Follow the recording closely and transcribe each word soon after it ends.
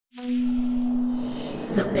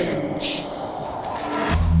The Binge.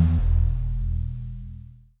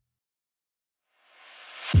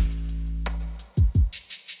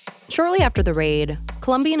 Shortly after the raid,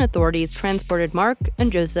 Colombian authorities transported Mark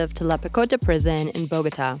and Joseph to La Picota prison in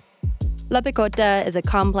Bogota. La Picota is a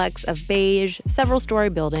complex of beige, several-story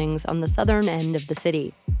buildings on the southern end of the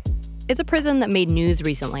city. It's a prison that made news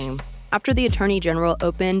recently after the Attorney General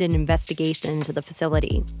opened an investigation into the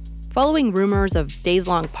facility, following rumors of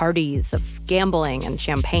days-long parties, of gambling and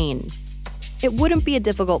champagne. It wouldn't be a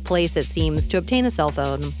difficult place, it seems, to obtain a cell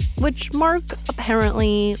phone, which Mark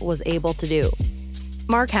apparently was able to do.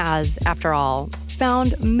 Mark has, after all,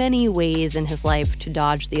 found many ways in his life to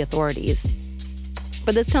dodge the authorities.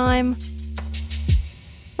 But this time,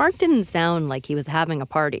 Mark didn't sound like he was having a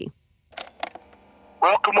party.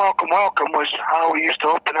 Welcome was how we used to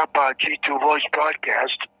open up our G2 Voice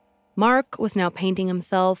broadcast. Mark was now painting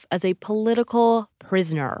himself as a political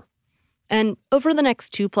prisoner. And over the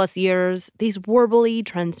next 2+ years, these warbly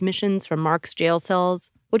transmissions from Mark's jail cells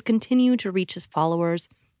would continue to reach his followers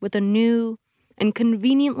with a new and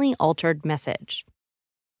conveniently altered message.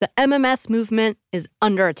 The MMS movement is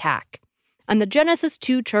under attack, and the Genesis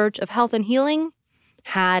 2 Church of Health and Healing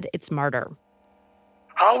had its martyr.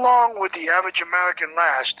 How long would the average American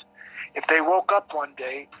last if they woke up one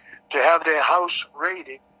day to have their house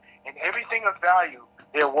raided and everything of value,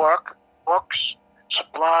 their work, books,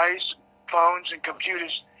 supplies, phones, and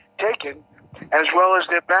computers taken, as well as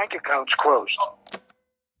their bank accounts closed?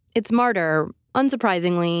 Its martyr,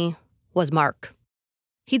 unsurprisingly, was Mark.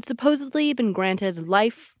 He'd supposedly been granted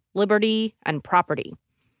life, liberty, and property.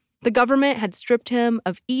 The government had stripped him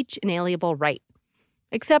of each inalienable right,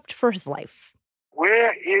 except for his life.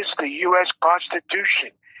 Where is the U.S.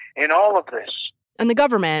 Constitution in all of this? And the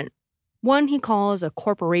government, one he calls a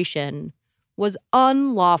corporation, was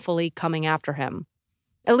unlawfully coming after him,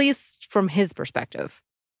 at least from his perspective.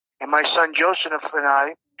 And my son Joseph and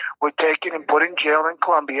I were taken and put in jail in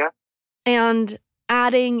Colombia. And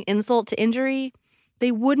adding insult to injury,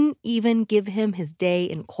 they wouldn't even give him his day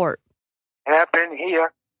in court. And I've been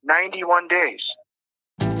here 91 days.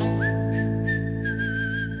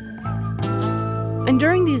 And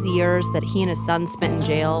during these years that he and his son spent in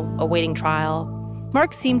jail, awaiting trial,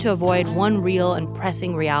 Mark seemed to avoid one real and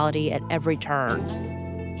pressing reality at every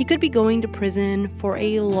turn. He could be going to prison for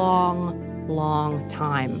a long, long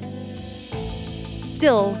time.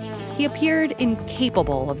 Still, he appeared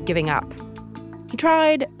incapable of giving up. He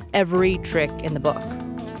tried every trick in the book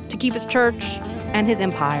to keep his church and his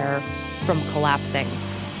empire from collapsing.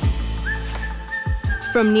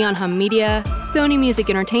 From Neon Hum Media, Sony Music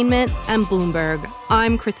Entertainment, and Bloomberg,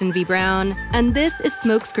 I'm Kristen V. Brown, and this is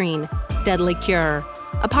Smokescreen, Deadly Cure,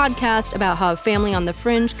 a podcast about how a family on the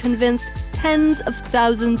fringe convinced tens of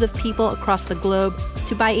thousands of people across the globe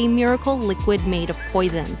to buy a miracle liquid made of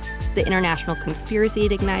poison, the international conspiracy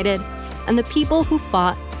it ignited, and the people who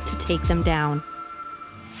fought to take them down.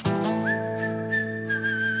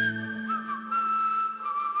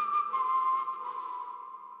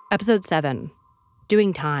 Episode 7,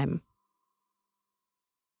 Doing Time.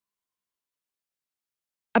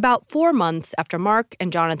 About 4 months after Mark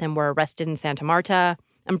and Jonathan were arrested in Santa Marta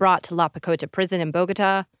and brought to La Picota prison in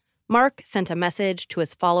Bogota, Mark sent a message to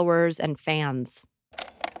his followers and fans.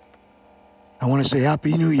 I want to say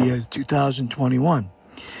Happy New Year 2021.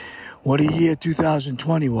 What a year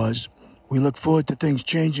 2020 was. We look forward to things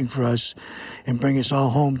changing for us and bring us all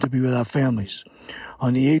home to be with our families.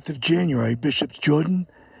 On the 8th of January, Bishops Jordan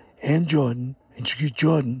and Jonathan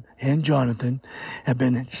have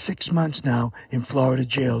been 6 months now in Florida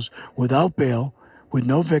jails without bail, with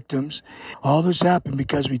no victims. All this happened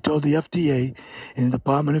because we told the FDA and the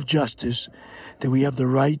Department of Justice that we have the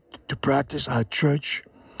right to practice our church,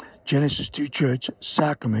 Genesis 2 Church,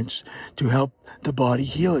 sacraments to help the body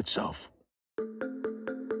heal itself.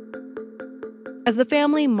 As the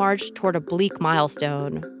family marched toward a bleak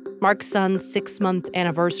milestone, Mark's son's 6-month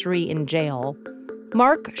anniversary in jail,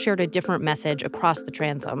 Mark shared a different message across the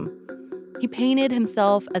transom. He painted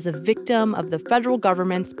himself as a victim of the federal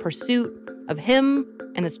government's pursuit of him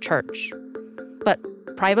and his church. But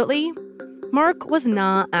privately, Mark was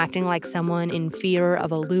not acting like someone in fear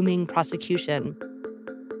of a looming prosecution.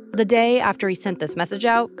 The day after he sent this message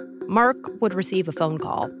out, Mark would receive a phone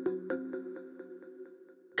call.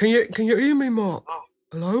 Can you hear me, Mark? Oh.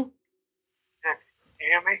 Hello? Yeah, can you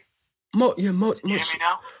hear me? Much, Can you hear me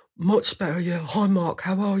now? much better, yeah. Hi, Mark,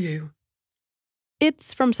 how are you?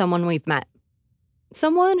 It's from someone we've met.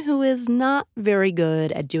 Someone who is not very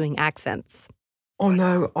good at doing accents. I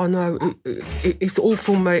know. It's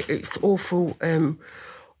awful, mate. It's awful.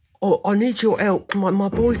 I need your help. My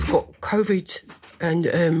boy's got COVID.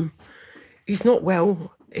 and he's not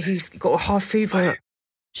well. He's got a high fever.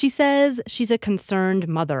 She says she's a concerned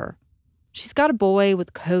mother. She's got a boy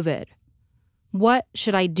with COVID. What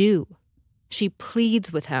should I do? She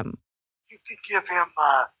pleads with him. You could give him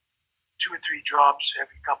 2 or 3 drops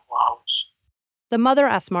every couple hours. The mother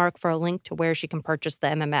asks Mark for a link to where she can purchase the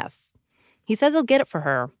MMS. He says he'll get it for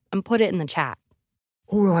her and put it in the chat.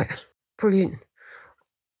 All right, brilliant.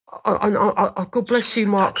 God bless you,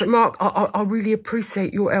 Mark. Mark, I really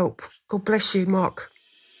appreciate your help. God bless you, Mark.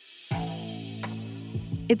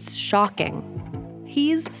 It's shocking.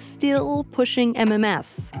 He's still pushing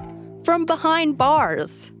MMS from behind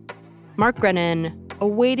bars. Mark Grenon,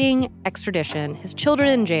 awaiting extradition, his children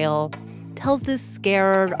in jail, tells this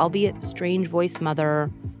scared, albeit strange-voiced mother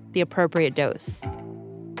the appropriate dose.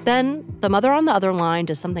 Then the mother on the other line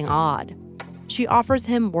does something odd. She offers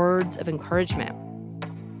him words of encouragement.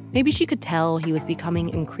 Maybe she could tell he was becoming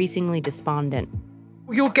increasingly despondent.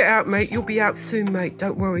 You'll get out, mate. You'll be out soon, mate.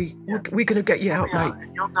 Don't worry. We're going to get you out, mate.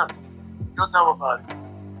 You'll know about it.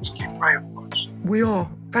 Just keep praying for us. We are.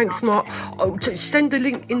 Thanks, Mark. Oh, send the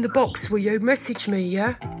link in the box, will you? Message me,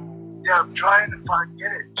 yeah? Yeah, I'm trying to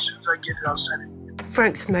get it. As soon as I get it, I'll send it to you.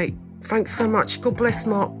 Thanks, mate. Thanks so much. God bless,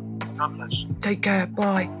 Mark. God bless. Take care.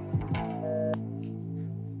 Bye.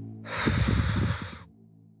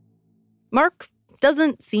 Mark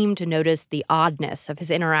doesn't seem to notice the oddness of his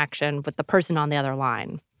interaction with the person on the other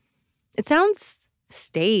line. It sounds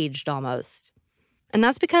staged almost. And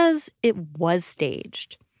that's because it was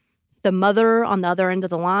staged. The mother on the other end of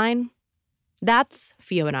the line, that's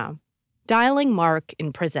Fiona, dialing Mark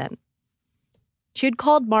in prison. She had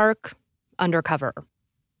called Mark undercover.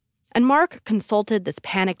 And Mark consulted this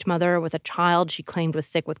panicked mother with a child she claimed was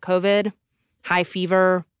sick with COVID, high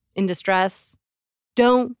fever, in distress.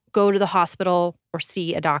 Don't go to the hospital or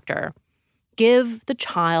see a doctor. Give the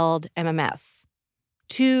child MMS.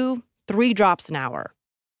 2-3 drops an hour.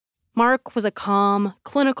 Mark was a calm,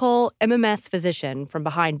 clinical MMS physician from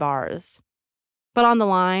behind bars. But on the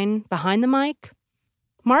line, behind the mic,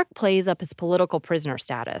 Mark plays up his political prisoner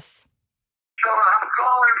status. So I'm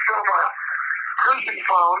calling from a prison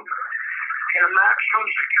phone in a maximum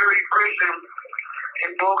security prison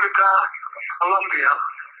in Bogota, Colombia.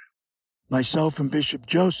 Myself and Bishop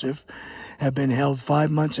Joseph have been held 5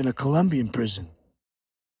 months in a Colombian prison.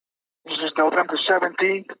 This is November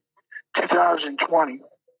 17th, 2020.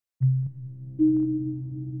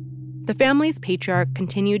 The family's patriarch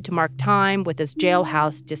continued to mark time with his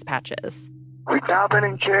jailhouse dispatches. We've now been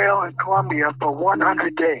in jail in Colombia for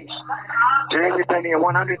 100 days. Today we've been here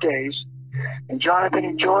 100 days. And Jonathan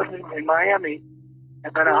and Jordan in Miami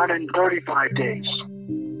have been 135 days.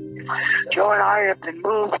 Joe and I have been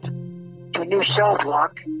moved to a new cell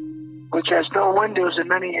block, which has no windows in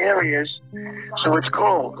many areas, so it's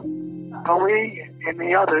cold. But we and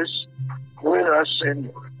the others with us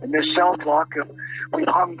in this cell block, we've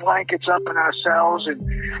hung blankets up in our cells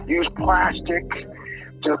and used plastic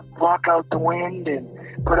to block out the wind and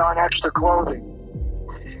put on extra clothing.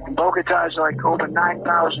 And Bogota is like over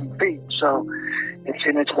 9,000 feet, so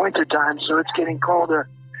it's winter time, so it's getting colder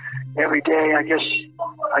every day. I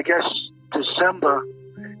guess December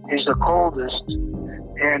is the coldest,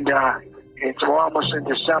 and we're almost in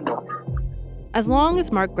December. As long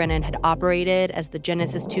as Mark Grenon had operated as the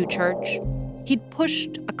Genesis 2 Church, he'd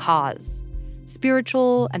pushed a cause: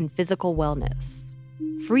 spiritual and physical wellness,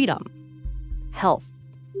 freedom, health.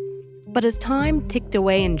 But as time ticked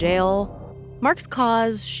away in jail, Mark's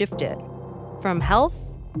cause shifted from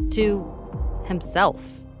health to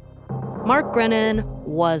himself. Mark Grenon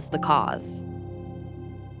was the cause.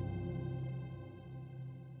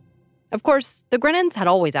 Of course, the Grenons had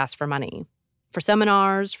always asked for money, for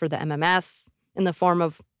seminars, for the MMS, in the form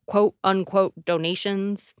of quote-unquote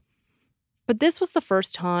donations. But this was the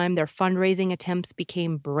first time their fundraising attempts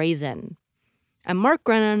became brazen. And Mark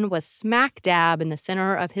Grenon was smack dab in the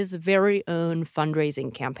center of his very own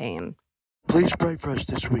fundraising campaign. Please pray for us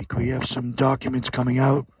this week. We have some documents coming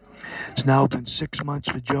out. It's now been 6 months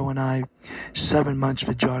for Joe and I, 7 months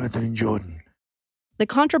for Jonathan and Jordan. The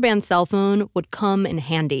contraband cell phone would come in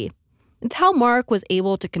handy. It's how Mark was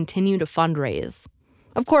able to continue to fundraise.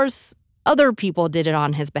 Of course, other people did it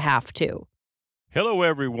on his behalf, too. Hello,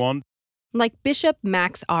 everyone. Like Bishop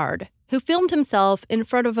Max Ard, who filmed himself in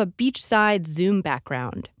front of a beachside Zoom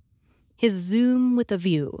background. His Zoom with a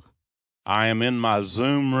view. I am in my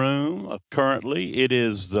Zoom room. Currently,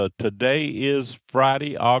 today is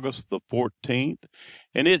Friday, August the 14th,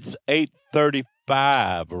 and it's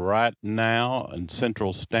 8:35 right now in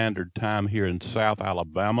Central Standard Time here in South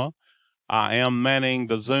Alabama. I am manning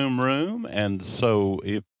the Zoom room, and so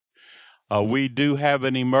if We do have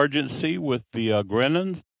an emergency with the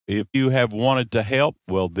Grennans. If you have wanted to help,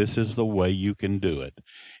 well, this is the way you can do it,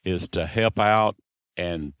 is to help out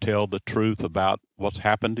and tell the truth about what's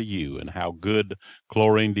happened to you and how good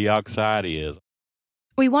chlorine dioxide is.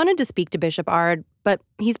 We wanted to speak to Bishop Ard, but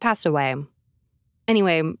he's passed away.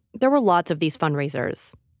 Anyway, there were lots of these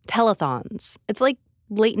fundraisers, telethons. It's like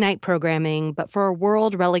late-night programming, but for a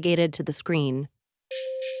world relegated to the screen.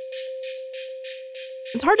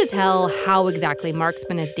 It's hard to tell how exactly Mark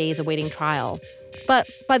spent his days awaiting trial, but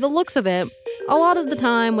by the looks of it, a lot of the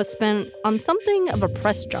time was spent on something of a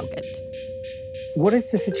press junket. What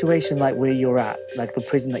is the situation like where you're at, like the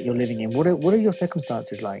prison that you're living in? What are your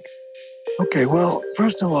circumstances like? Okay, well,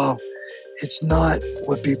 first of all, it's not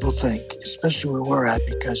what people think, especially where we're at,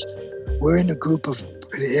 because we're in an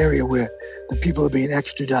area where the people are being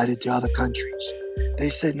extradited to other countries. They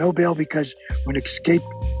said no bail because when escape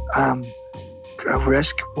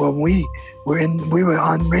risk, well, we were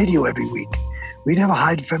on radio every week. We never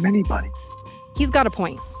hide from anybody. He's got a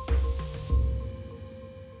point.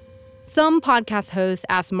 Some podcast hosts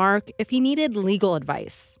asked Mark if he needed legal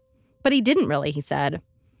advice, but he didn't really, he said.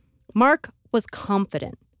 Mark was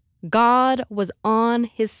confident. God was on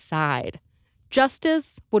his side.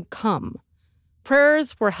 Justice would come.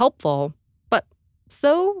 Prayers were helpful, but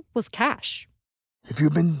so was cash. If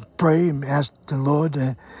you've been praying and asked the Lord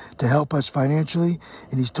to help us financially,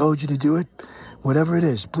 and he's told you to do it, whatever it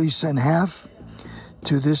is, please send half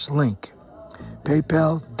to this link,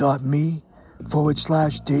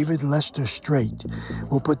 paypal.me/David Lester Straight.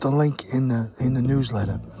 We'll put the link in the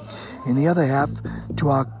newsletter. And the other half to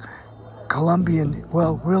our Colombian,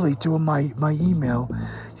 well, really to my email.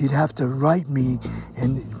 You'd have to write me,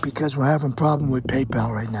 and because we're having a problem with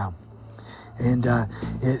PayPal right now. And at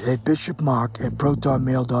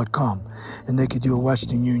bishopmark@protonmail.com. And they could do a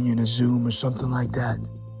Western Union, a Zoom, or something like that.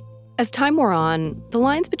 As time wore on, the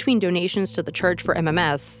lines between donations to the church for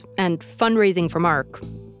MMS and fundraising for Mark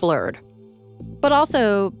blurred. But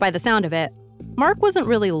also, by the sound of it, Mark wasn't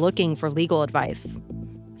really looking for legal advice.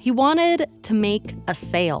 He wanted to make a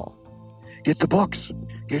sale. Get the books.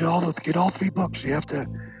 Get all 3 books. You have to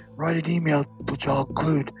write an email, which I'll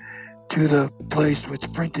include, to the place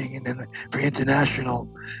with printing and then for international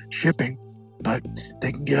shipping. But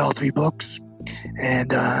they can get all 3 books.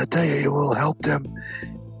 And I tell you, it will help them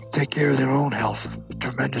take care of their own health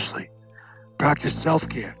tremendously. Practice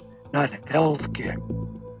self-care, not health care.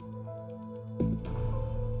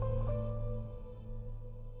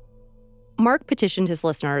 Mark petitioned his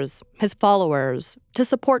listeners, his followers, to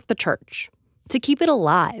support the church, to keep it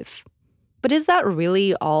alive. But is that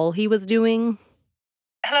really all he was doing?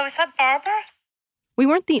 Hello, is that Barbara? We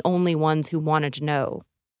weren't the only ones who wanted to know.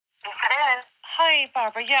 Yes, it is. Hi,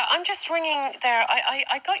 Barbara. Yeah, I'm just ringing there.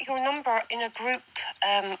 I got your number in a group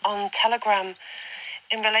on Telegram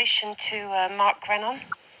in relation to Mark Grennan.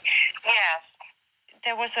 Yes.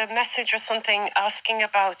 There was a message or something asking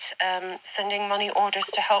about sending money orders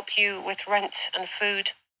to help you with rent and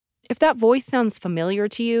food. If that voice sounds familiar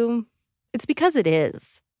to you, it's because it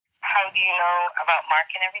is. How do you know about Mark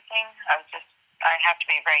and everything? I have to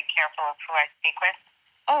be very careful of who I speak with.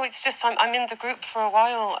 Oh, it's just I'm in the group for a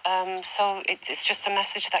while, so it's just a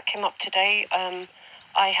message that came up today.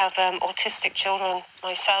 I have autistic children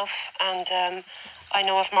myself, and I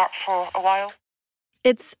know of Mark for a while.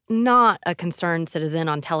 It's not a concerned citizen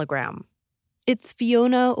on Telegram. It's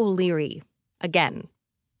Fiona O'Leary, again.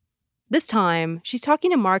 This time, she's talking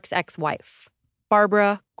to Mark's ex-wife,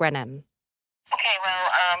 Barbara Grennan. Okay,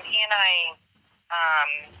 well, he and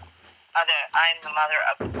I'm the mother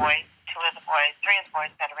of the boys, 3 of the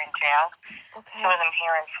boys that are in jail. Okay. 2 of them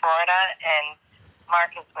here in Florida, and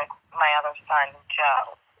Mark is with my other son,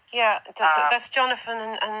 Joe. Yeah, that's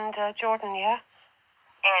Jonathan and Jordan, yeah?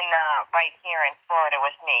 Right here in Florida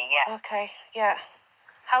with me, yes. Okay, yeah.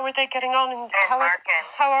 How are they getting on? And how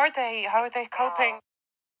are they coping?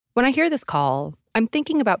 When I hear this call, I'm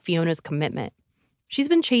thinking about Fiona's commitment. She's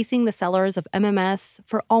been chasing the sellers of MMS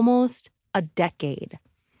for almost a decade.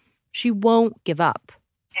 She won't give up.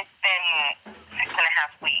 It's been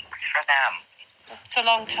 6.5 weeks for them. It's a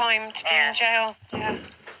long time to be in jail, yeah.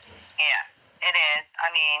 Yeah, it is.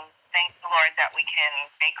 I mean, thank the Lord that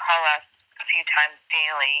they call us a few times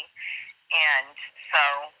daily, and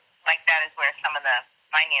so, that is where some of the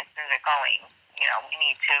finances are going. You know, we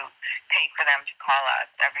need to pay for them to call us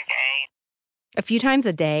every day. A few times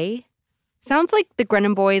a day? Sounds like the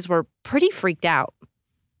Grennan boys were pretty freaked out.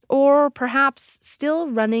 Or perhaps still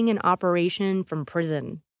running an operation from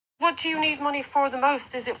prison. What do you need money for the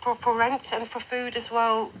most? Is it for rent and for food as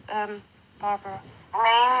well, Barbara?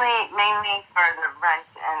 Mainly for the rent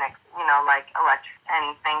and like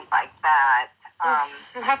and things like that.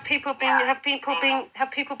 And have people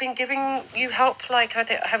been giving you help? Like,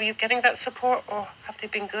 have you getting that support, or have they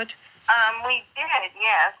been good? We did,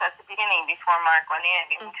 yes, at the beginning before Mark went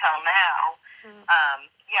in, even until now.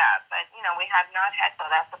 But we have not had, so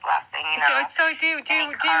that's a blessing. So do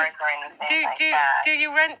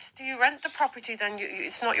you rent the property then?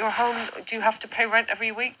 It's not your home. Do you have to pay rent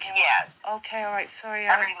every week? Yes. Okay, all right. Sorry.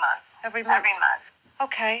 Every month. Every month.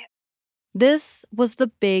 Okay. This was the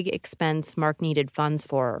big expense Mark needed funds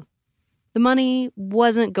for. The money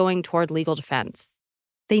wasn't going toward legal defense.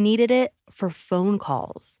 They needed it for phone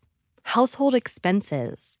calls, household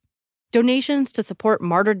expenses, donations to support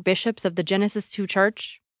martyred bishops of the Genesis 2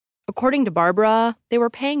 Church. According to Barbara, they were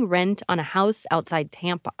paying rent on a house outside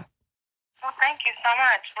Tampa. Well, thank you so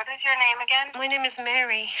much. What is your name again? My name is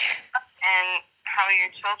Mary. And how are your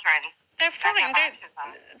children? They're fine.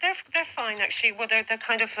 They're fine actually. Well, they're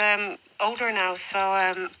kind of older now,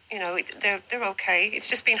 so they're okay. It's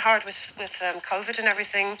just been hard with COVID and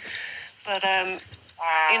everything, but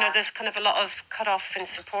there's kind of a lot of cut off in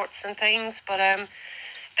supports and things, but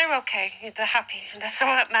they're okay. They're happy, and that's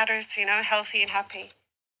all that matters. Healthy and happy.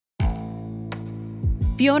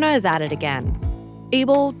 Fiona is at it again,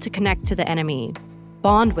 able to connect to the enemy,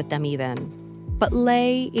 bond with them even, but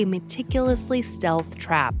lay a meticulously stealth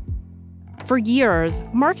trap. For years,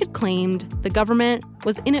 Mark had claimed the government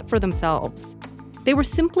was in it for themselves. They were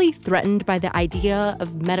simply threatened by the idea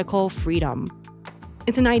of medical freedom.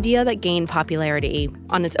 It's an idea that gained popularity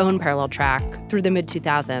on its own parallel track through the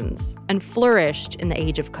mid-2000s and flourished in the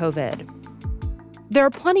age of COVID. There are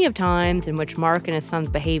plenty of times in which Mark and his son's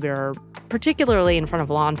behavior, particularly in front of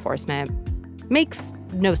law enforcement, makes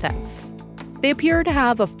no sense. They appear to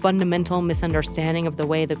have a fundamental misunderstanding of the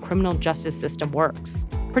way the criminal justice system works,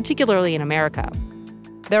 particularly in America.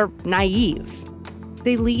 They're naive.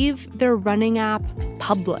 They leave their running app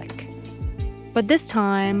public. But this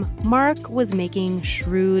time, Mark was making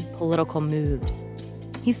shrewd political moves.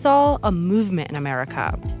 He saw a movement in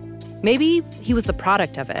America. Maybe he was the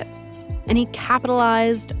product of it, and he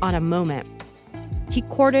capitalized on a moment. He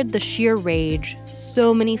courted the sheer rage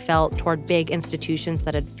so many felt toward big institutions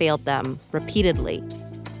that had failed them repeatedly.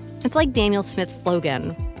 It's like Daniel Smith's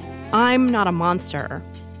slogan, "I'm not a monster."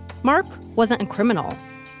 Mark wasn't a criminal.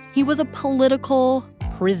 He was a political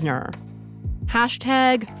prisoner.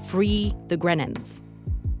 #free the Grennans.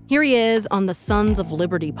 Here he is on the Sons of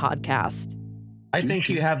Liberty podcast. I think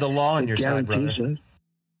you have the law on your side, brother.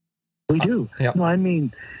 We do. Yeah. No, I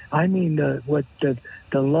mean, what the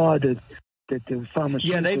law that the pharmaceuticals.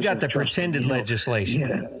 Yeah, they've got the pretended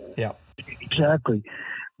legislation. Yeah, exactly.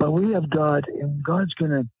 But we have God, and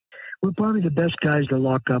we're probably the best guys to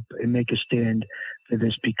lock up and make a stand for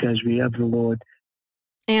this because we have the Lord.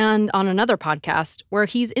 And on another podcast where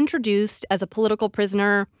he's introduced as a political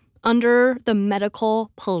prisoner under the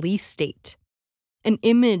medical police state. An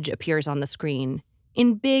image appears on the screen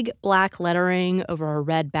in big black lettering over a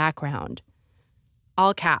red background.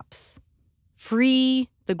 All caps. Free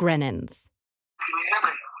the Grennans. Can you hear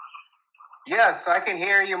me? Yes, I can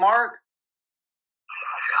hear you, Mark.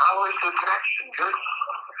 How is the connection? Good?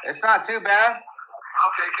 It's not too bad.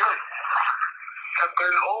 Okay, good. Have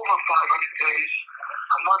been over 500 days,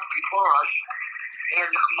 a month before us, in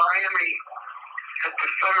Miami at the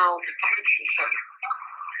Federal Detention Center.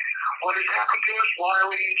 What has happened to us? Why are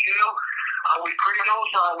we in jail? Are we criminals?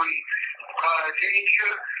 Are we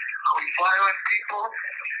danger? Are we violent people?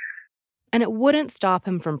 And it wouldn't stop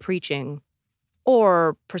him from preaching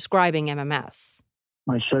or prescribing MMS.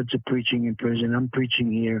 My sons are preaching in prison. I'm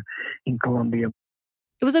preaching here in Colombia.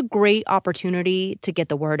 It was a great opportunity to get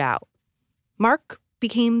the word out. Mark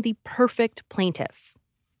became the perfect plaintiff.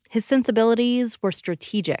 His sensibilities were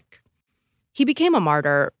strategic. He became a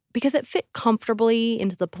martyr because it fit comfortably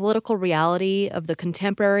into the political reality of the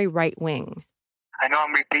contemporary right wing. I know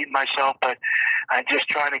I'm repeating myself, but I'm just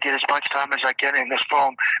trying to get as much time as I can in this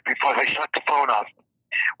phone before they shut the phone off.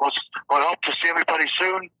 We'll hope to see everybody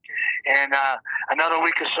soon. And another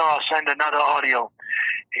week or so, I'll send another audio.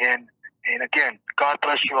 And again, God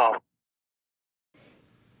bless you all.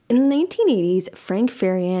 In the 1980s, Frank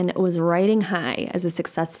Farian was riding high as a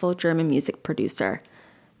successful German music producer.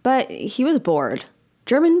 But he was bored.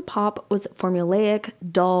 German pop was formulaic,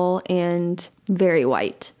 dull, and very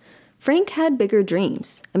white. Frank had bigger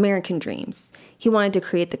dreams, American dreams. He wanted to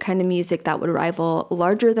create the kind of music that would rival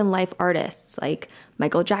larger-than-life artists like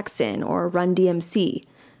Michael Jackson or Run DMC.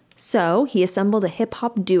 So he assembled a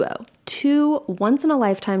hip-hop duo, two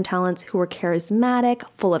once-in-a-lifetime talents who were charismatic,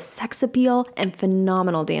 full of sex appeal, and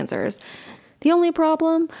phenomenal dancers. The only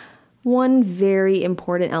problem? One very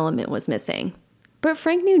important element was missing: But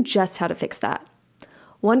Frank knew just how to fix that.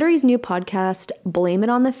 Wondery's new podcast, Blame It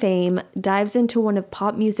on the Fame, dives into one of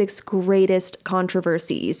pop music's greatest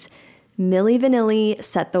controversies. Milli Vanilli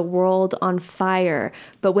set the world on fire,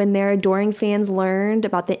 but when their adoring fans learned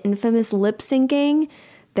about the infamous lip syncing,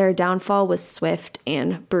 their downfall was swift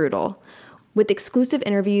and brutal. With exclusive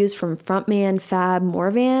interviews from frontman Fab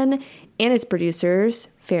Morvan and his producers,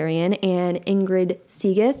 Farian and Ingrid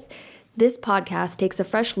Seegith, this podcast takes a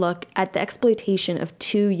fresh look at the exploitation of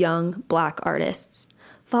two young Black artists.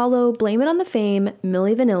 Follow Blame It on the Fame,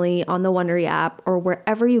 Milli Vanilli on the Wondery app or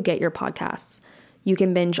wherever you get your podcasts. You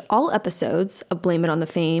can binge all episodes of Blame It on the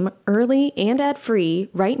Fame early and ad-free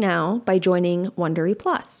right now by joining Wondery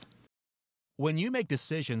Plus. When you make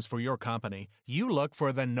decisions for your company, you look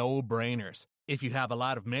for the no-brainers. If you have a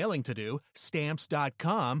lot of mailing to do,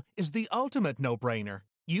 Stamps.com is the ultimate no-brainer.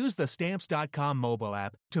 Use the Stamps.com mobile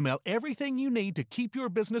app to mail everything you need to keep your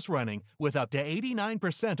business running with up to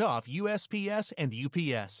 89% off USPS and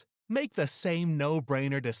UPS. Make the same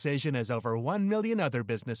no-brainer decision as over 1 million other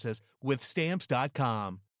businesses with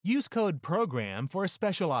Stamps.com. Use code PROGRAM for a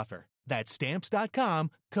special offer. That's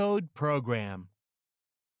Stamps.com, code PROGRAM.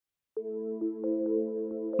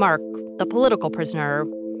 Mark, the political prisoner,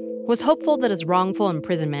 was hopeful that his wrongful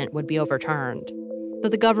imprisonment would be overturned, that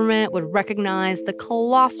the government would recognize the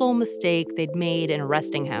colossal mistake they'd made in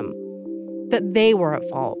arresting him, that they were at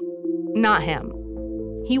fault, not him.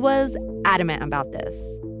 He was adamant about this.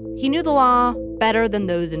 He knew the law better than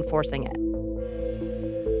those enforcing it.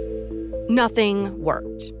 Nothing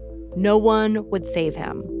worked. No one would save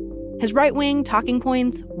him. His right-wing talking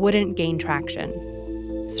points wouldn't gain traction.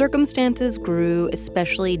 Circumstances grew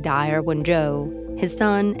especially dire when Joe, his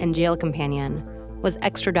son and jail companion, was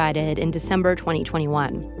extradited in December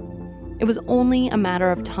 2021. It was only a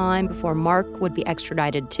matter of time before Mark would be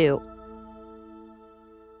extradited too.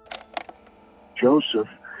 Joseph,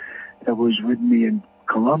 that was with me in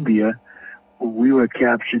Colombia, we were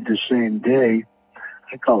captured the same day.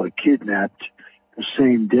 I call it kidnapped, the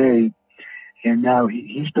same day. And now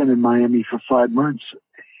he's been in Miami for 5 months,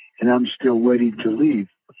 and I'm still waiting to leave.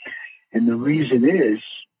 And the reason is,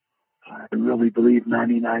 I really believe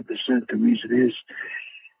 99%, the reason is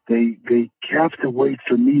they have to wait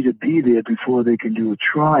for me to be there before they can do a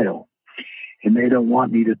trial. And they don't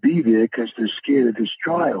want me to be there because they're scared of this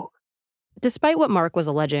trial. Despite what Mark was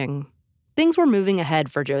alleging, things were moving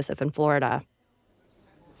ahead for Joseph in Florida.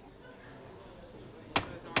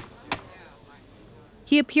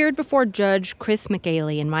 He appeared before Judge Chris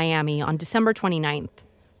McAley in Miami on December 29th,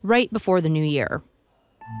 right before the new year.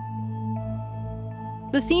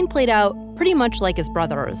 The scene played out pretty much like his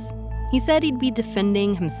brother's. He said he'd be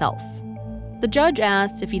defending himself. The judge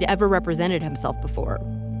asked if he'd ever represented himself before,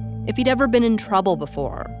 if he'd ever been in trouble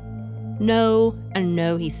before. No and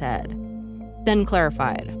no, he said. Then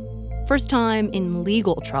clarified. First time in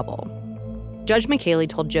legal trouble. Judge McAley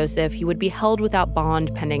told Joseph he would be held without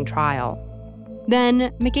bond pending trial.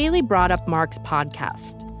 Then McAley brought up Mark's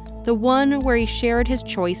podcast, the one where he shared his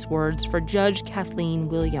choice words for Judge Kathleen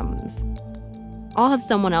Williams. I'll have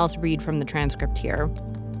someone else read from the transcript here.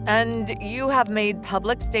 And you have made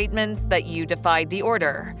public statements that you defied the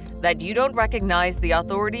order, that you don't recognize the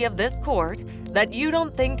authority of this court, that you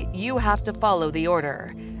don't think you have to follow the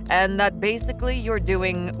order, and that basically you're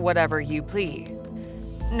doing whatever you please.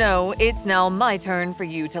 No, it's now my turn for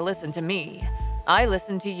you to listen to me. I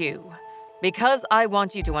listen to you. Because I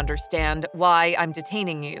want you to understand why I'm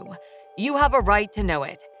detaining you. You have a right to know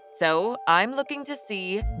it. So I'm looking to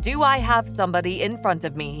see, do I have somebody in front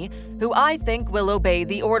of me who I think will obey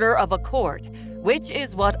the order of a court, which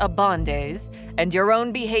is what a bond is, and your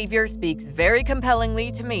own behavior speaks very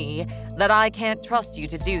compellingly to me that I can't trust you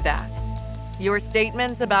to do that. Your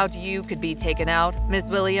statements about you could be taken out, Ms.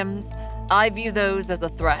 Williams. I view those as a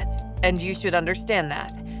threat, and you should understand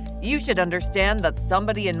that. You should understand that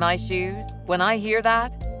somebody in my shoes, when I hear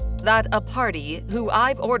that a party who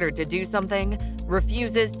I've ordered to do something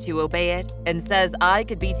refuses to obey it and says I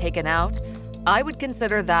could be taken out, I would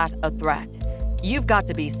consider that a threat. You've got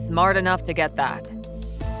to be smart enough to get that.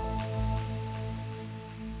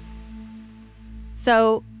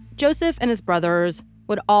 So Joseph and his brothers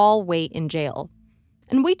would all wait in jail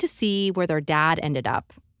and wait to see where their dad ended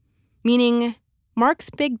up. Meaning,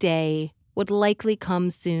 Mark's big day would likely come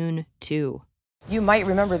soon, too. You might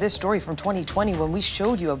remember this story from 2020 when we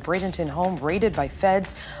showed you a Bradenton home raided by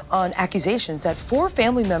feds on accusations that 4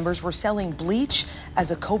 family members were selling bleach as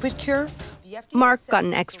a COVID cure. Mark got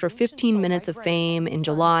an extra 15 minutes of fame in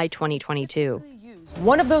July 2022.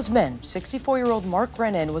 One of those men, 64-year-old Mark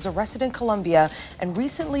Brennan, was arrested in Colombia and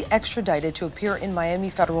recently extradited to appear in Miami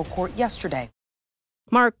federal court yesterday.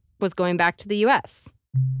 Mark was going back to the U.S.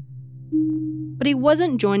 But he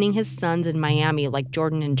wasn't joining his sons in Miami like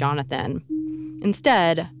Jordan and Jonathan.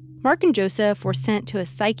 Instead, Mark and Joseph were sent to a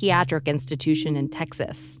psychiatric institution in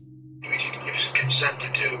Texas. He was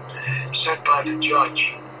consented to, sent by the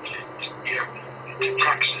judge here to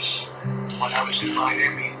Texas when I was in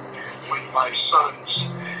Miami with my sons,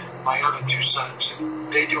 my other two sons.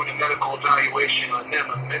 They doing a medical evaluation on them,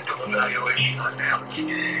 a mental evaluation on them.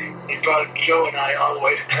 He brought Joe and I all the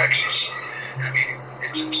way to Texas. I mean,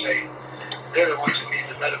 it's insane. They're the ones that need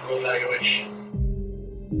the medical evaluation.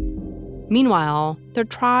 Meanwhile, their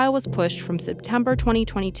trial was pushed from September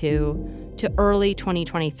 2022 to early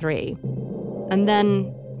 2023, and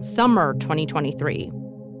then summer 2023.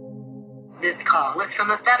 This call is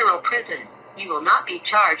from a federal prison. You will not be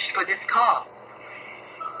charged for this call.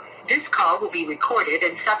 This call will be recorded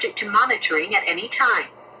and subject to monitoring at any time.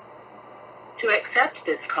 To accept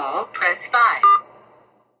this call, press 5.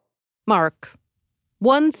 Mark,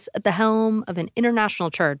 once at the helm of an international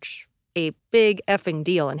church, a big effing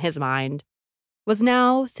deal in his mind, was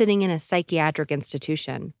now sitting in a psychiatric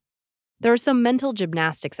institution. There are some mental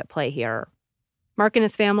gymnastics at play here. Mark and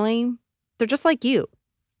his family, they're just like you.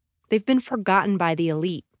 They've been forgotten by the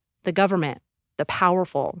elite, the government, the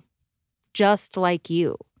powerful, just like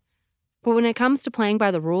you. But when it comes to playing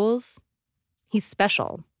by the rules, he's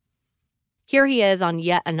special. Here he is on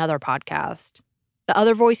yet another podcast. The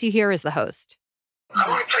other voice you hear is the host. I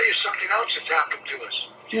want to tell you something else that's happened to us.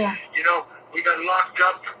 Yeah. You know, we got locked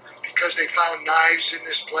up because they found knives in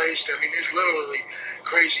this place. I mean, there's literally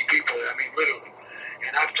crazy people. I mean, literally.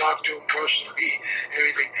 And I've talked to them personally,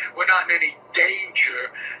 everything. We're not in any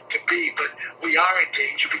danger to be, but we are in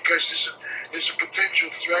danger because there's a potential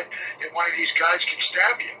threat and one of these guys can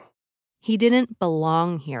stab you. He didn't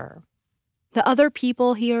belong here. The other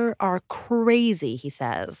people here are crazy, he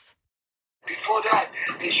says. Before that,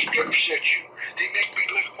 they strip search you. They make me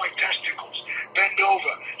lift my testicles, bend over,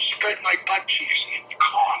 spread my butt cheeks, and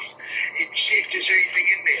cough, and see if there's anything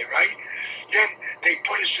in there, right? Then they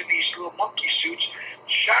put us in these little monkey suits,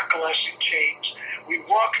 shackle us in chains. We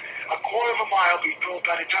walk a quarter of a mile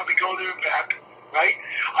by the time we go there and back, right?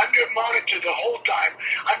 Under monitor the whole time,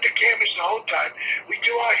 under cameras the whole time. We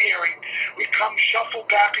do our hearing. We come shuffle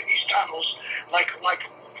back in these tunnels like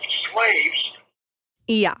slaves.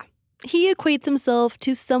 Yeah, he equates himself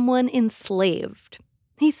to someone enslaved.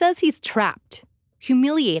 He says he's trapped,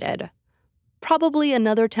 humiliated. Probably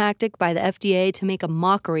another tactic by the FDA to make a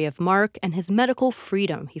mockery of Mark and his medical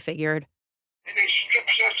freedom, he figured. And they strip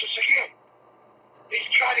search us again. They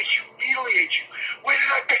try to humiliate you. Where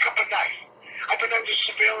did I pick up a knife? I've been under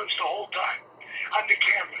surveillance the whole time, under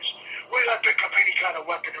cameras. Where did I pick up any kind of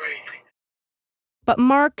weapon or anything? But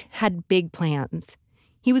Mark had big plans.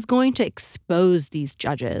 He was going to expose these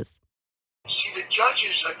judges. See, the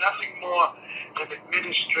judges are nothing more than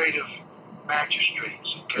administrative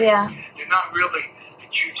magistrates. Okay? Yeah. They're not really the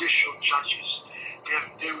judicial judges.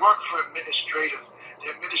 They work for the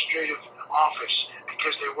administrative office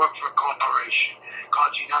because they work for a corporation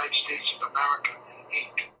called the United States of America,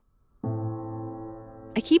 Inc.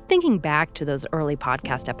 I keep thinking back to those early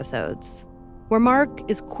podcast episodes where Mark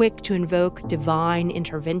is quick to invoke divine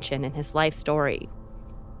intervention in his life story.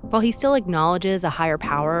 While he still acknowledges a higher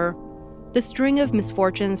power, the string of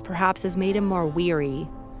misfortunes perhaps has made him more weary,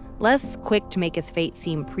 less quick to make his fate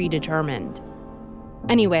seem predetermined.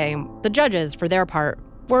 Anyway, the judges, for their part,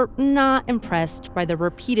 were not impressed by the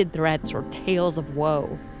repeated threats or tales of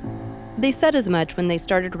woe. They said as much when they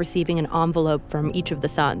started receiving an envelope from each of the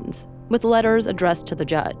sons, with letters addressed to the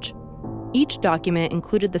judge. Each document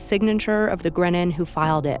included the signature of the Grennan who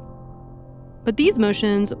filed it. But these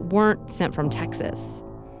motions weren't sent from Texas.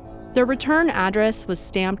 Their return address was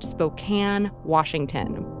stamped Spokane,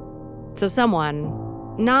 Washington. So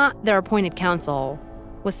someone, not their appointed counsel,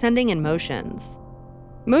 was sending in motions.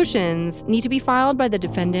 Motions need to be filed by the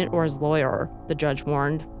defendant or his lawyer, the judge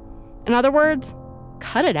warned. In other words,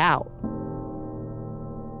 cut it out.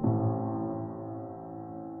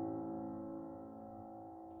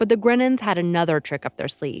 But the Grennans had another trick up their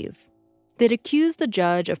sleeve. They'd accused the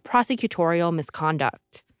judge of prosecutorial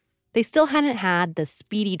misconduct. They still hadn't had the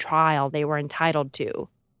speedy trial they were entitled to.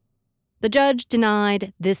 The judge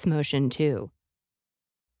denied this motion, too.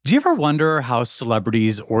 Do you ever wonder how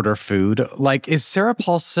celebrities order food? Like, is Sarah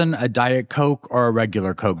Paulson a Diet Coke or a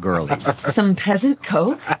regular Coke girlie? Some peasant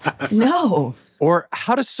Coke? No. Or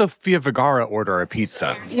how does Sofia Vergara order a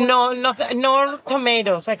pizza? No, nothing, no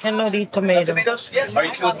tomatoes. I cannot eat tomatoes. Yes. Are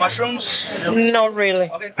you cool with mushrooms? Not really.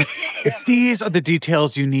 If these are the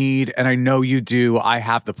details you need, and I know you do, I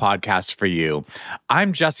have the podcast for you.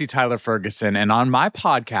 I'm Jesse Tyler Ferguson, and on my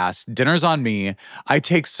podcast, Dinners on Me, I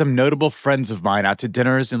take some notable friends of mine out to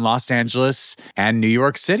dinners in Los Angeles and New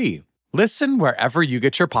York City. Listen wherever you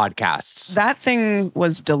get your podcasts. That thing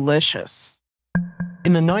was delicious.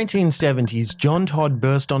 In the 1970s, John Todd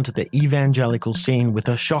burst onto the evangelical scene with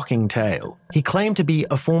a shocking tale. He claimed to be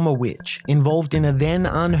a former witch involved in a then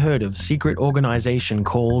unheard-of secret organization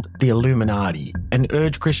called the Illuminati and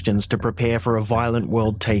urged Christians to prepare for a violent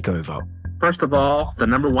world takeover. First of all, the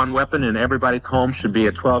number one weapon in everybody's home should be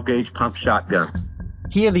a 12-gauge pump shotgun.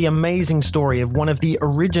 Hear the amazing story of one of the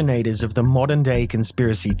originators of the modern-day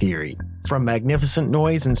conspiracy theory. From Magnificent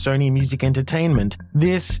Noise and Sony Music Entertainment,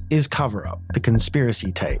 this is Cover Up, the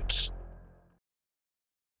conspiracy tapes.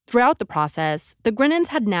 Throughout the process, the Grennans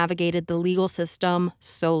had navigated the legal system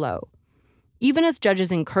solo. Even as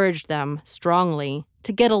judges encouraged them, strongly,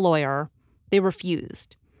 to get a lawyer, they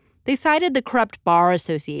refused. They cited the corrupt Bar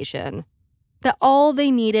Association, that all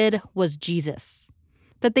they needed was Jesus,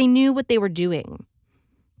 that they knew what they were doing.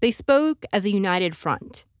 They spoke as a united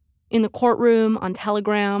front, in the courtroom, on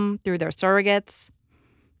Telegram, through their surrogates.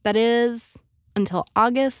 That is, until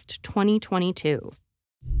August 2022.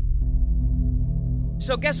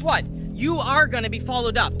 So guess what? You are going to be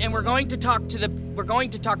followed up, and we're going to talk to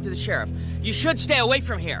the sheriff. You should stay away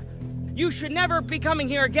from here. You should never be coming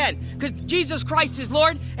here again, because Jesus Christ is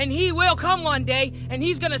Lord, and he will come one day, and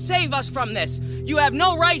he's going to save us from this. You have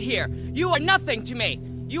no right here. You are nothing to me.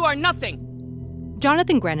 You are nothing.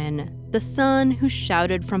 Jonathan Grennan, the son who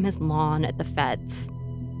shouted from his lawn at the feds.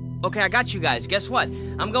 Okay, I got you guys. Guess what?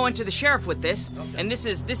 I'm going to the sheriff with this, and this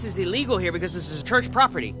is illegal here because this is church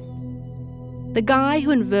property. The guy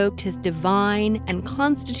who invoked his divine and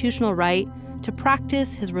constitutional right to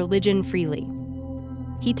practice his religion freely.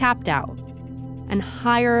 He tapped out and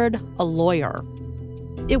hired a lawyer.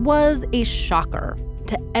 It was a shocker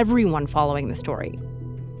to everyone following the story.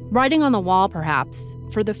 Writing on the wall, perhaps,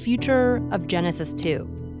 for the future of Genesis 2.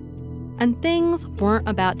 And things weren't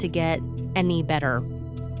about to get any better.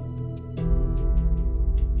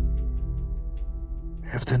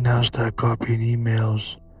 After now, start copying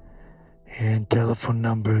emails and telephone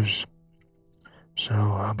numbers. So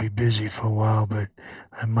I'll be busy for a while, but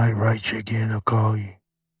I might write you again or call you.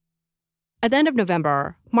 At the end of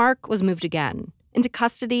November, Mark was moved again into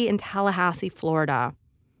custody in Tallahassee, Florida.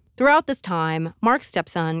 Throughout this time, Mark's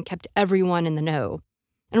stepson kept everyone in the know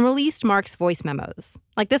and released Mark's voice memos,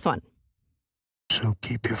 like this one. So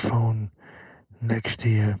keep your phone next to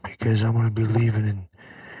you because I'm going to be leaving in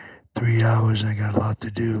 3 hours. I got a lot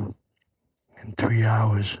to do in 3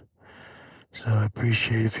 hours. So I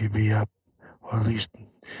appreciate if you be up or at least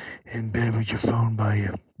in bed with your phone by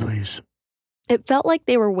you, please. It felt like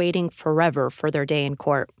they were waiting forever for their day in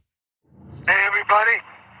court. Hey, everybody.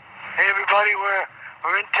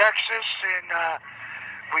 We're in Texas, and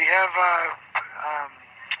we have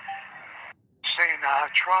saying our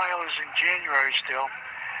trial is in January still,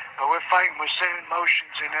 but we're fighting. We're sending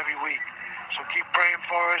motions in every week, so keep praying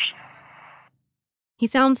for us. He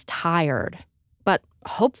sounds tired, but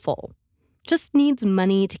hopeful. Just needs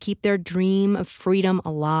money to keep their dream of freedom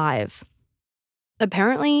alive.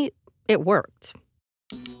 Apparently, it worked.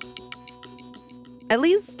 At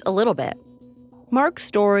least a little bit. Mark's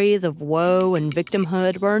stories of woe and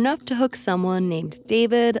victimhood were enough to hook someone named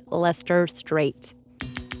David Lester Straight.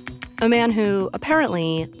 A man who,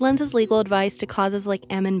 apparently, lends his legal advice to causes like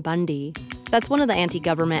Ammon Bundy. That's one of the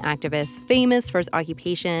anti-government activists famous for his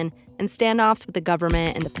occupation and standoffs with the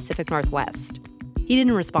government in the Pacific Northwest. He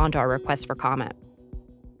didn't respond to our request for comment.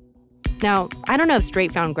 Now, I don't know if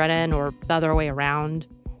Straight found Grennan or the other way around,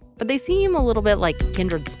 but they seem a little bit like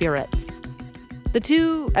kindred spirits. The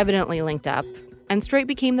two evidently linked up, and Straight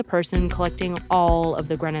became the person collecting all of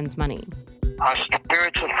the Grennans' money. Our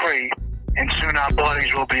spirits are free, and soon our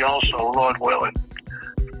bodies will be also, Lord willing.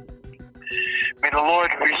 May the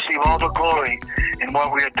Lord receive all the glory in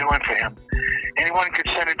what we are doing for him. Anyone can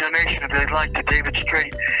send a donation if they'd like to David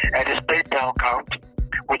Straight at his PayPal account,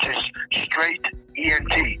 which is Straight,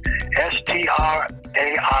 E-N-T,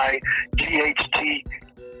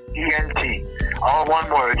 STRAIGHTENT, all one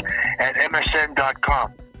word, at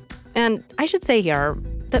MSN.com. And I should say here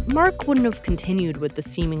that Mark wouldn't have continued with the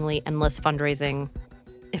seemingly endless fundraising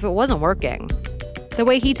if it wasn't working. The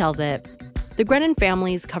way he tells it, the Grennan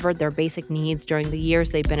families covered their basic needs during the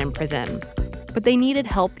years they've been in prison, but they needed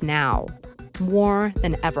help now, more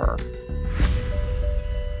than ever.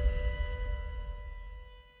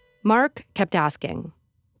 Mark kept asking,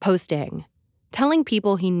 posting, telling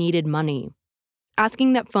people he needed money,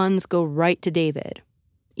 asking that funds go right to David.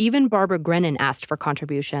 Even Barbara Grennan asked for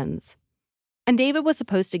contributions. And David was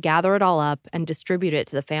supposed to gather it all up and distribute it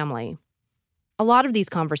to the family. A lot of these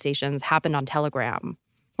conversations happened on Telegram,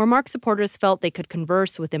 where Mark's supporters felt they could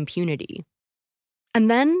converse with impunity. And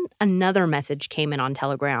then another message came in on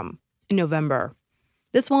Telegram in November.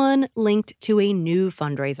 This one linked to a new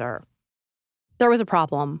fundraiser. There was a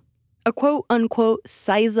problem. A quote-unquote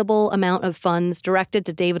sizable amount of funds directed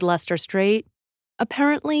to David Lester Straight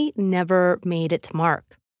apparently never made it to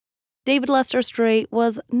Mark. David Lester Straight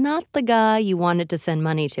was not the guy you wanted to send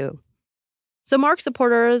money to. So Mark's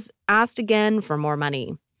supporters asked again for more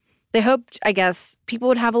money. They hoped, I guess, people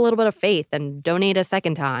would have a little bit of faith and donate a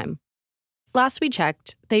second time. Last we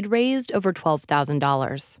checked, they'd raised over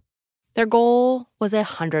 $12,000. Their goal was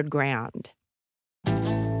 $100,000.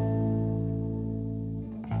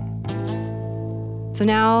 So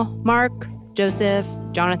now, Mark, Joseph,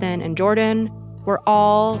 Jonathan, and Jordan were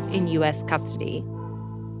all in U.S. custody.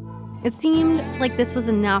 It seemed like this was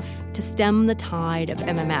enough to stem the tide of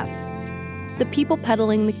MMS. The people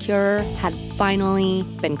peddling the cure had finally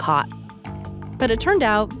been caught. But it turned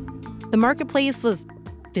out the marketplace was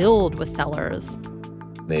filled with sellers.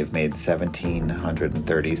 They've made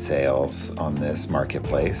 1,730 sales on this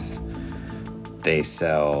marketplace. They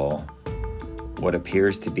sell what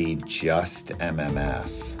appears to be just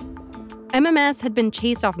MMS. MMS had been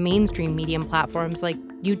chased off mainstream medium platforms like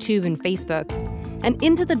YouTube and Facebook and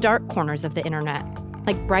into the dark corners of the internet,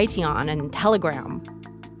 like Brighteon and Telegram.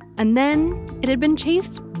 And then it had been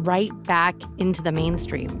chased right back into the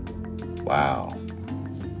mainstream. Wow.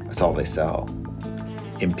 That's all they sell.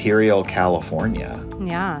 Imperial, California.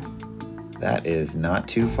 Yeah. That is not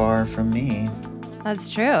too far from me.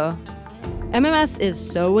 That's true. MMS is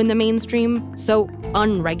so in the mainstream, so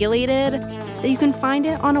unregulated, that you can find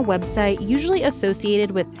it on a website usually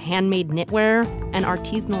associated with handmade knitwear and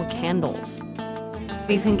artisanal candles.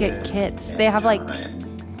 You can get kits. They have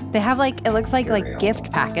it looks like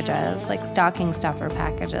gift packages, like stocking stuffer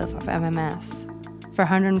packages of MMS for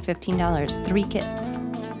 $115, 3 kits.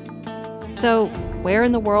 So where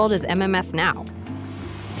in the world is MMS now?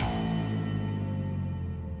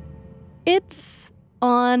 It's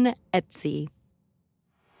on Etsy.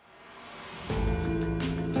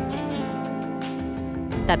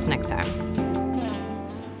 That's next time.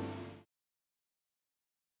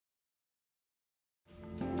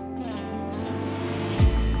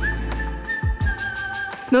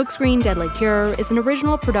 Smokescreen Deadly Cure is an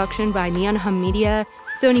original production by Neon Hum Media,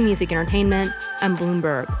 Sony Music Entertainment, and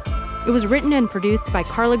Bloomberg. It was written and produced by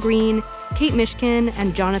Carla Green, Kate Mishkin,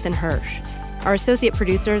 and Jonathan Hirsch. Our associate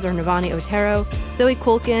producers are Navani Otero, Zoe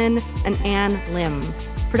Kulkin, and Ann Lim.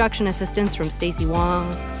 Production assistance from Stacey Wong,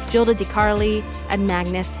 Gilda DiCarli, and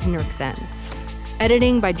Magnus Henriksen.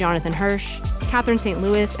 Editing by Jonathan Hirsch, Catherine St.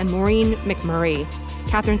 Louis, and Maureen McMurray.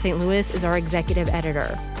 Catherine St. Louis is our executive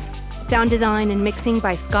editor. Sound design and mixing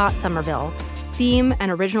by Scott Somerville. Theme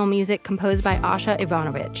and original music composed by Asha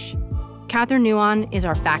Ivanovich. Catherine Nuon is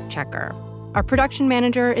our fact checker. Our production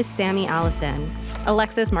manager is Sammy Allison.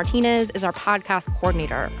 Alexis Martinez is our podcast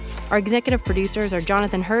coordinator. Our executive producers are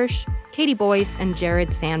Jonathan Hirsch, Katie Boyce, and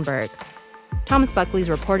Jared Sandberg. Thomas Buckley's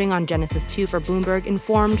reporting on Genesis 2 for Bloomberg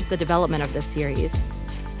informed the development of this series.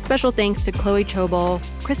 Special thanks to Chloe Chobol,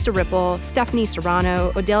 Krista Ripple, Stephanie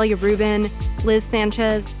Serrano, Odelia Rubin, Liz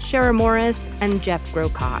Sanchez, Shara Morris, and Jeff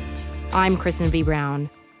Grocott. I'm Kristen V. Brown.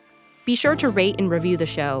 Be sure to rate and review the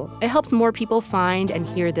show. It helps more people find and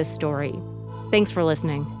hear this story. Thanks for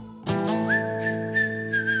listening.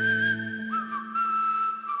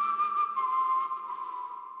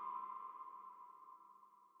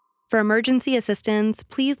 For emergency assistance,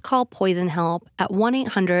 please call Poison Help at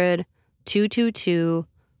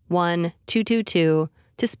 1-800-222-1222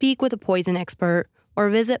 to speak with a poison expert or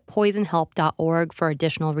visit poisonhelp.org for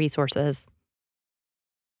additional resources.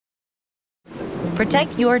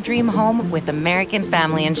 Protect your dream home with American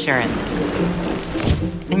Family Insurance.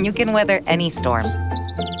 And you can weather any storm.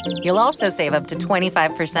 You'll also save up to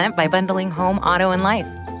 25% by bundling home, auto, and life.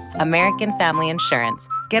 American Family Insurance.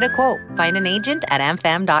 Get a quote. Find an agent at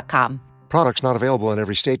amfam.com. Products not available in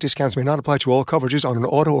every state. Discounts may not apply to all coverages on an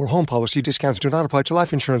auto or home policy. Discounts do not apply to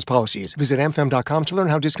life insurance policies. Visit amfam.com to learn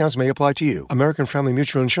how discounts may apply to you. American Family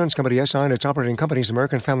Mutual Insurance Company, SI, and its operating companies,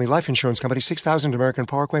 American Family Life Insurance Company, 6000 American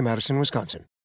Parkway, Madison, Wisconsin.